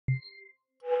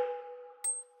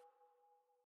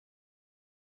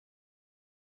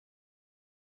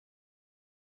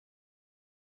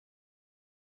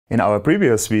In our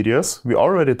previous videos, we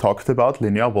already talked about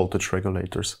linear voltage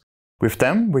regulators. With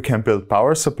them, we can build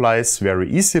power supplies very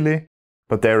easily,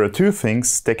 but there are two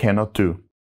things they cannot do.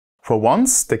 For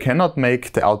once, they cannot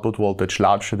make the output voltage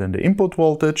larger than the input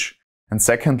voltage, and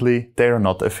secondly, they are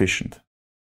not efficient.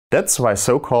 That's why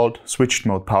so-called switched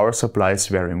mode power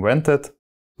supplies were invented,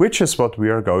 which is what we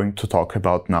are going to talk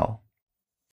about now.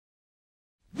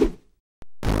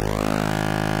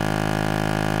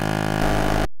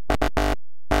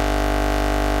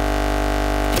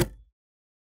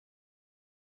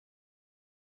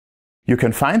 You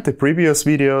can find the previous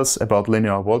videos about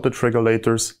linear voltage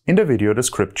regulators in the video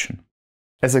description.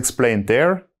 As explained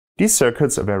there, these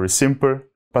circuits are very simple,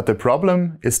 but the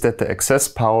problem is that the excess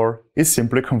power is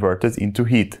simply converted into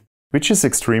heat, which is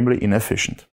extremely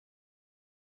inefficient.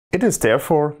 It is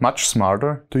therefore much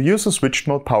smarter to use a switched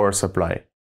mode power supply,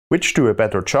 which do a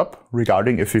better job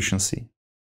regarding efficiency.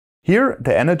 Here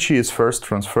the energy is first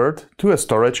transferred to a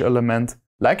storage element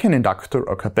like an inductor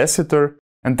or capacitor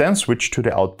and then switched to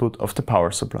the output of the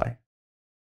power supply.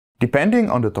 Depending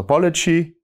on the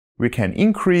topology, we can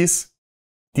increase,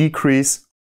 decrease,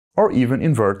 or even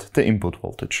invert the input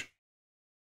voltage.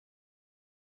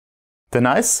 The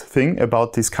nice thing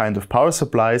about this kind of power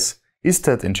supplies is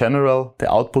that in general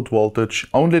the output voltage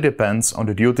only depends on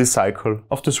the duty cycle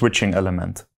of the switching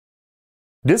element.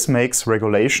 This makes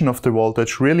regulation of the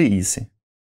voltage really easy.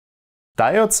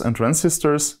 Diodes and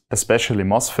transistors, especially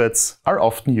MOSFETs, are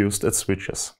often used as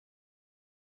switches.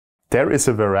 There is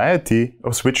a variety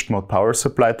of switched mode power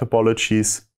supply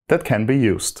topologies that can be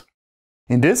used.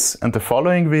 In this and the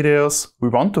following videos, we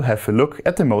want to have a look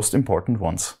at the most important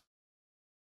ones.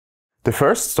 The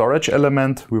first storage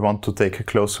element we want to take a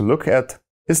closer look at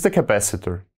is the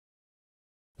capacitor.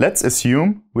 Let's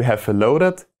assume we have a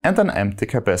loaded and an empty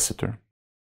capacitor.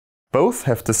 Both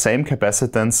have the same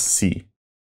capacitance C.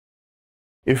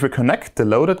 If we connect the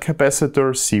loaded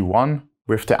capacitor C1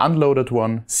 with the unloaded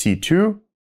one C2,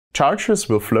 charges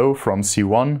will flow from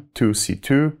C1 to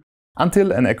C2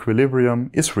 until an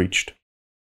equilibrium is reached.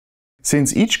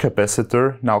 Since each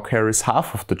capacitor now carries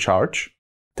half of the charge,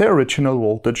 the original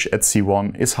voltage at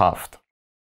C1 is halved.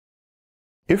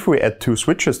 If we add two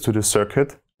switches to the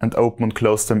circuit and open and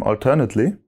close them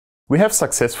alternately, we have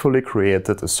successfully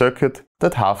created a circuit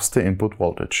that halves the input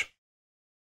voltage.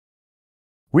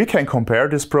 We can compare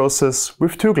this process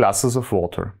with two glasses of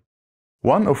water,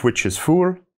 one of which is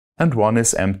full and one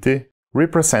is empty,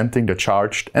 representing the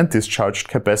charged and discharged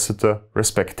capacitor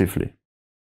respectively.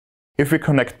 If we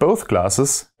connect both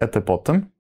glasses at the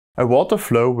bottom, a water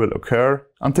flow will occur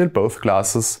until both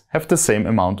glasses have the same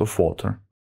amount of water.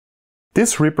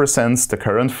 This represents the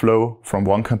current flow from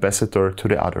one capacitor to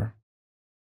the other.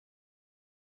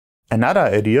 Another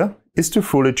idea is to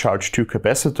fully charge two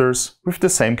capacitors with the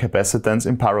same capacitance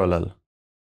in parallel,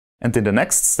 and in the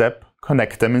next step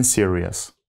connect them in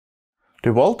series.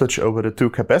 The voltage over the two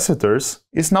capacitors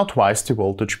is now twice the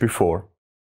voltage before.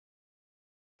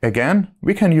 Again,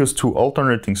 we can use two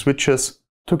alternating switches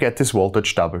to get this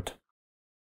voltage doubled.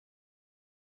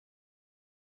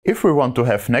 If we want to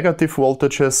have negative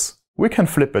voltages, we can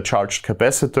flip a charged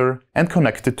capacitor and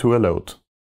connect it to a load.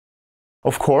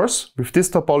 Of course, with this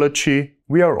topology,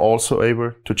 we are also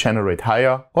able to generate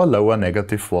higher or lower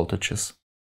negative voltages.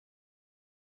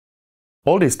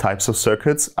 All these types of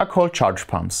circuits are called charge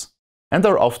pumps and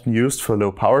are often used for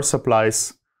low power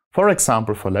supplies, for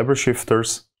example for lever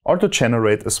shifters, or to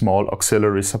generate a small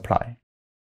auxiliary supply.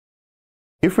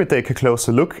 If we take a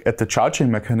closer look at the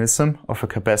charging mechanism of a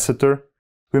capacitor,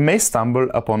 we may stumble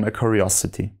upon a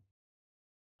curiosity.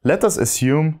 Let us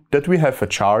assume that we have a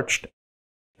charged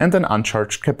and an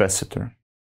uncharged capacitor.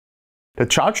 The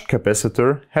charged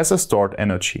capacitor has a stored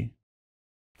energy.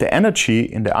 The energy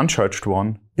in the uncharged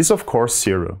one is of course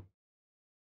zero.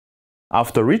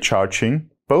 After recharging,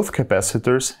 both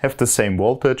capacitors have the same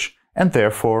voltage and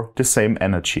therefore the same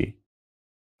energy.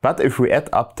 But if we add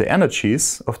up the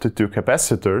energies of the two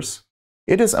capacitors,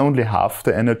 it is only half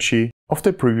the energy of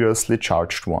the previously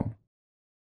charged one.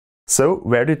 So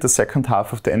where did the second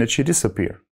half of the energy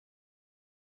disappear?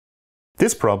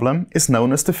 This problem is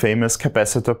known as the famous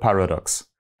capacitor paradox,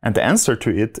 and the answer to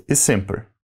it is simple.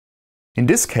 In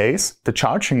this case, the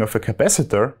charging of a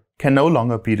capacitor can no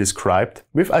longer be described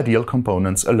with ideal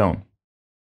components alone.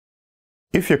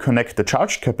 If you connect the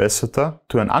charged capacitor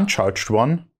to an uncharged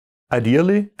one,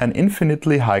 ideally an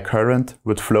infinitely high current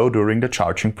would flow during the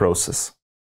charging process.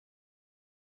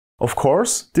 Of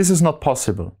course, this is not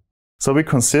possible, so we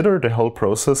consider the whole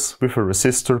process with a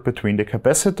resistor between the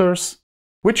capacitors,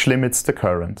 which limits the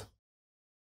current.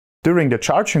 During the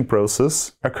charging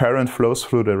process, a current flows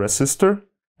through the resistor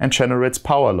and generates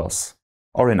power loss,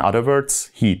 or in other words,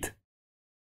 heat.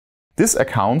 This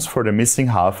accounts for the missing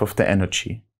half of the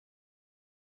energy.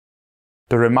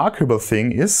 The remarkable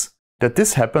thing is that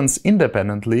this happens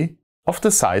independently of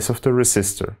the size of the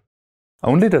resistor.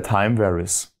 Only the time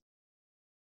varies.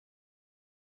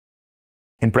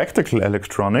 In practical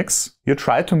electronics, you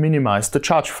try to minimize the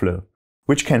charge flow,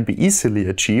 which can be easily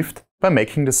achieved by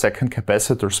making the second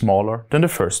capacitor smaller than the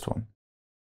first one.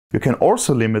 You can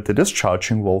also limit the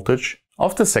discharging voltage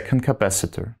of the second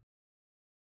capacitor.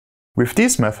 With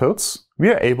these methods, we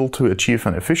are able to achieve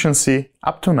an efficiency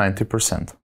up to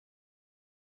 90%.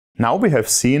 Now we have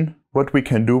seen what we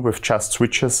can do with just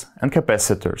switches and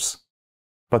capacitors.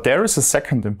 But there is a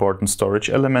second important storage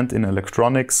element in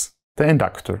electronics, the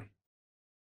inductor.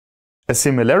 A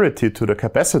similarity to the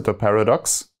capacitor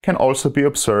paradox can also be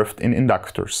observed in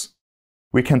inductors.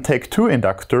 We can take two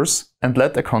inductors and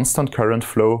let a constant current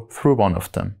flow through one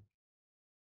of them.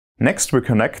 Next we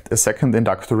connect a second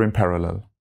inductor in parallel.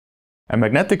 A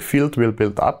magnetic field will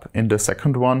build up in the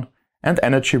second one and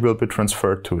energy will be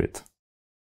transferred to it.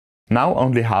 Now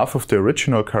only half of the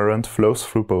original current flows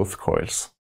through both coils.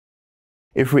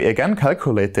 If we again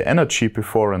calculate the energy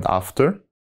before and after,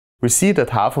 we see that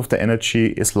half of the energy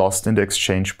is lost in the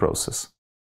exchange process.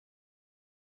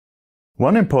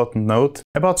 One important note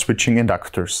about switching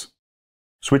inductors.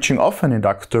 Switching off an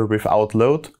inductor without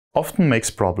load often makes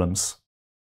problems.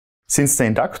 Since the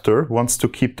inductor wants to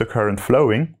keep the current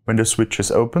flowing when the switch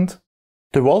is opened,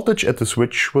 the voltage at the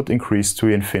switch would increase to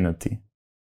infinity.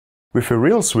 With a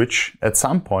real switch, at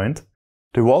some point,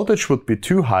 the voltage would be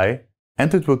too high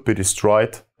and it would be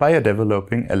destroyed by a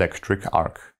developing electric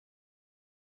arc.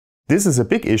 This is a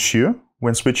big issue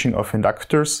when switching off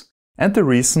inductors and the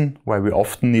reason why we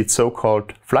often need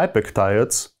so-called flyback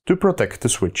diodes to protect the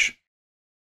switch.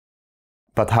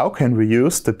 But how can we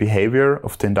use the behavior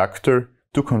of the inductor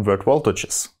to convert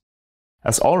voltages?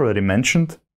 As already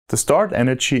mentioned, the stored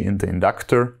energy in the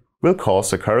inductor will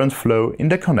cause a current flow in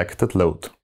the connected load.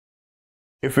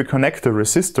 If we connect the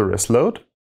resistor as load,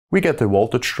 we get a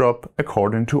voltage drop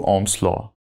according to Ohm's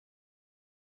law.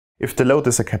 If the load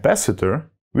is a capacitor,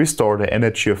 we store the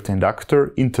energy of the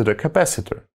inductor into the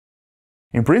capacitor.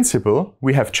 In principle,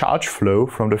 we have charge flow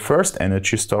from the first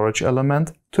energy storage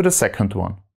element to the second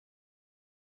one.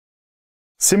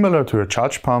 Similar to a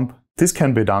charge pump, this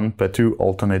can be done by two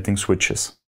alternating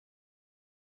switches.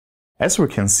 As we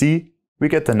can see, we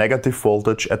get a negative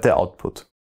voltage at the output.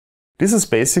 This is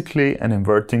basically an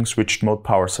inverting switched mode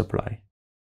power supply.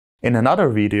 In another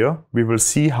video, we will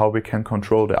see how we can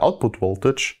control the output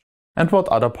voltage and what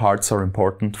other parts are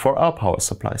important for our power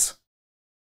supplies.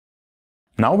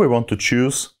 Now we want to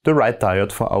choose the right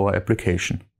diode for our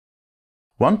application.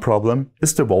 One problem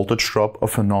is the voltage drop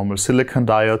of a normal silicon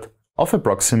diode of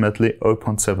approximately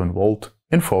 0.7 volt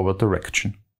in forward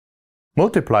direction.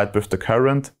 Multiplied with the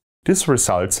current, this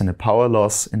results in a power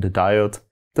loss in the diode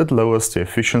that lowers the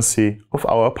efficiency of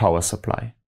our power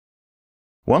supply.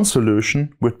 One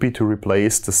solution would be to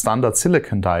replace the standard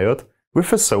silicon diode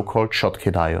with a so-called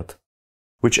Schottky diode,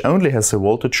 which only has a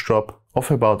voltage drop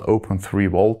of about 0.3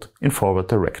 volt in forward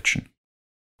direction.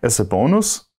 As a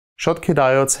bonus, Schottky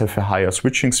diodes have a higher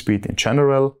switching speed in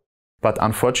general, but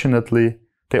unfortunately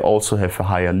they also have a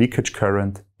higher leakage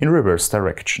current in reverse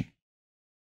direction.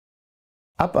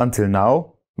 Up until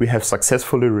now, we have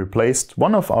successfully replaced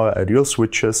one of our ideal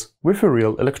switches with a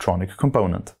real electronic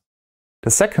component. The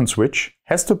second switch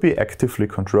has to be actively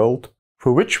controlled,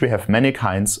 for which we have many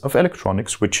kinds of electronic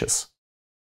switches.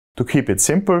 To keep it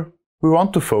simple, we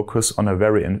want to focus on a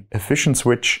very efficient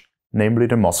switch, namely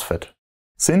the MOSFET,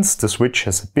 since the switch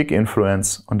has a big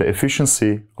influence on the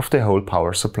efficiency of the whole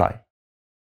power supply.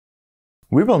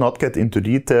 We will not get into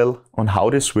detail on how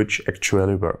this switch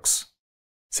actually works,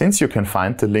 since you can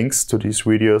find the links to these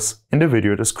videos in the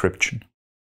video description.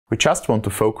 We just want to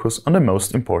focus on the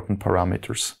most important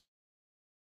parameters.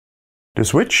 The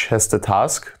switch has the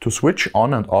task to switch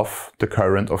on and off the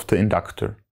current of the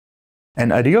inductor.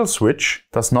 An ideal switch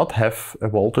does not have a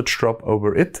voltage drop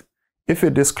over it if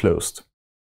it is closed.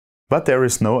 But there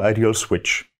is no ideal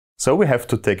switch, so we have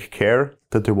to take care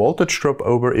that the voltage drop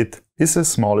over it is as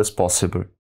small as possible.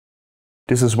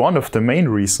 This is one of the main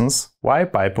reasons why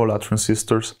bipolar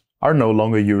transistors are no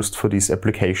longer used for these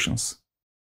applications.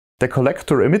 The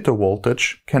collector-emitter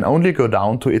voltage can only go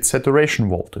down to its saturation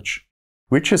voltage,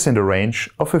 which is in the range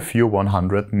of a few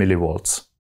 100 millivolts.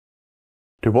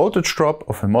 The voltage drop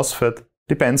of a MOSFET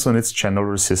depends on its channel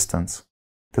resistance.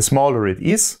 The smaller it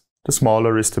is, the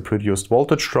smaller is the produced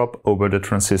voltage drop over the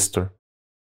transistor.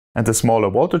 And the smaller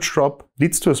voltage drop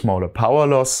leads to a smaller power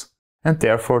loss and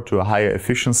therefore to a higher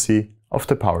efficiency of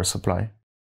the power supply.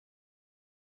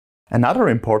 Another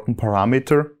important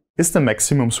parameter is the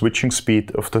maximum switching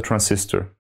speed of the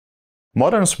transistor.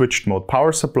 Modern switched mode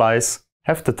power supplies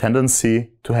have the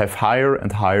tendency to have higher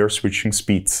and higher switching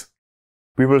speeds.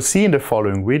 We will see in the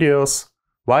following videos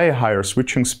why a higher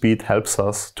switching speed helps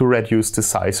us to reduce the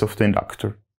size of the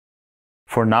inductor.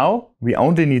 For now, we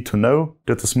only need to know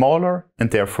that a smaller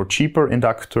and therefore cheaper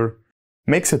inductor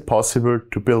makes it possible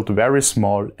to build very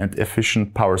small and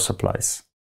efficient power supplies.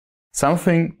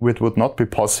 Something which would not be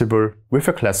possible with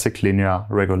a classic linear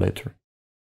regulator.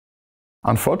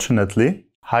 Unfortunately,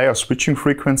 higher switching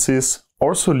frequencies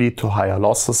also lead to higher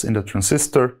losses in the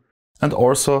transistor, and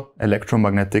also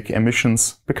electromagnetic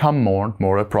emissions become more and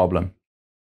more a problem.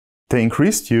 The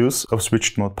increased use of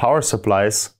switched mode power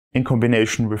supplies in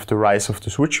combination with the rise of the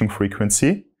switching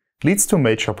frequency leads to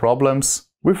major problems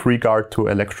with regard to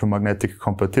electromagnetic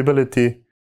compatibility,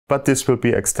 but this will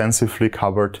be extensively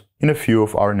covered in a few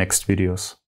of our next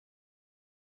videos.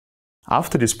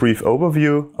 After this brief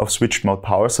overview of switched mode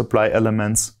power supply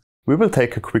elements, we will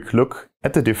take a quick look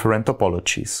at the different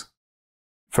topologies.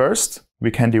 First,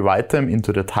 we can divide them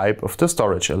into the type of the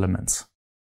storage elements.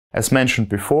 As mentioned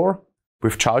before,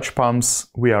 with charge pumps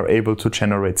we are able to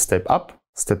generate step-up,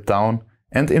 step-down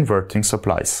and inverting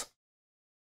supplies.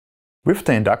 With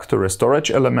the inductor as storage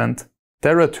element,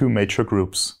 there are two major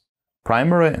groups: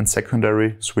 primary and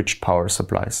secondary switched power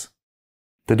supplies.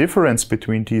 The difference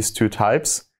between these two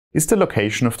types is the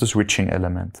location of the switching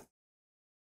element.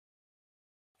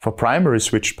 For primary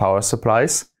switched power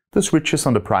supplies, the switch is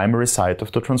on the primary side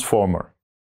of the transformer.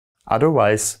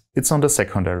 Otherwise, it's on the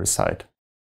secondary side.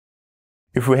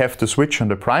 If we have the switch on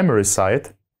the primary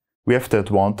side, we have the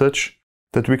advantage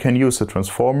that we can use a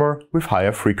transformer with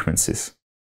higher frequencies,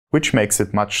 which makes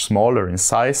it much smaller in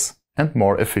size and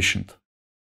more efficient.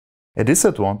 A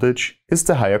disadvantage is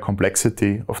the higher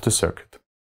complexity of the circuit.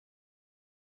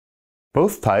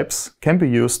 Both types can be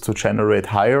used to generate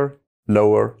higher,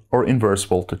 lower or inverse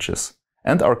voltages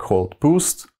and are called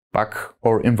boost, buck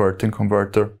or inverting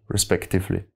converter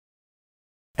respectively.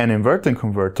 An inverting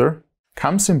converter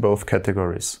comes in both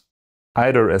categories,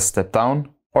 either as step-down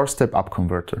or step-up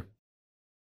converter.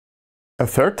 A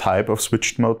third type of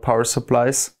switched mode power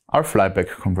supplies are flyback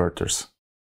converters.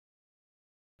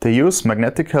 They use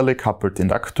magnetically coupled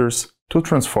inductors to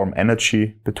transform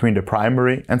energy between the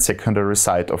primary and secondary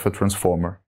side of a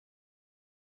transformer.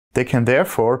 They can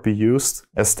therefore be used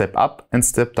as step-up and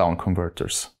step-down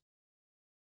converters.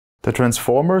 The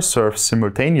transformer serves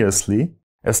simultaneously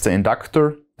as the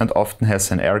inductor and often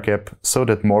has an air gap so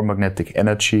that more magnetic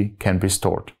energy can be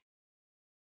stored.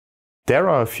 There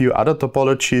are a few other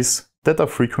topologies that are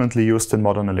frequently used in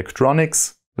modern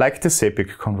electronics, like the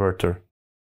SEPIC converter,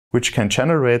 which can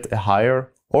generate a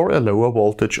higher or a lower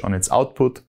voltage on its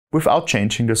output without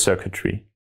changing the circuitry.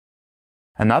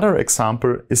 Another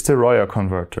example is the Royer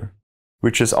converter,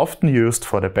 which is often used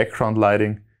for the background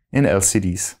lighting in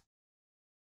LCDs.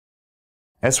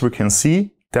 As we can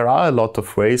see, there are a lot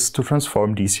of ways to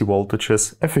transform DC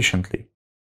voltages efficiently.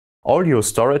 All use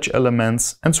storage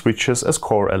elements and switches as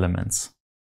core elements.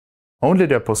 Only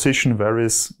their position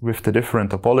varies with the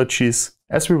different topologies,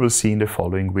 as we will see in the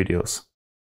following videos.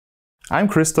 I'm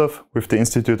Christoph with the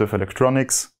Institute of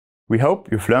Electronics. We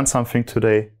hope you've learned something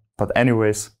today, but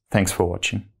anyways, thanks for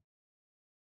watching.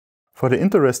 For the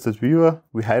interested viewer,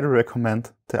 we highly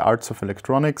recommend The Arts of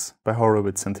Electronics by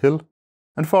Horowitz and Hill,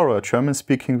 and for our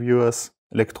German-speaking viewers,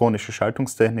 Elektronische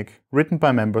Schaltungstechnik, written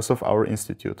by members of our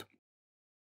institute.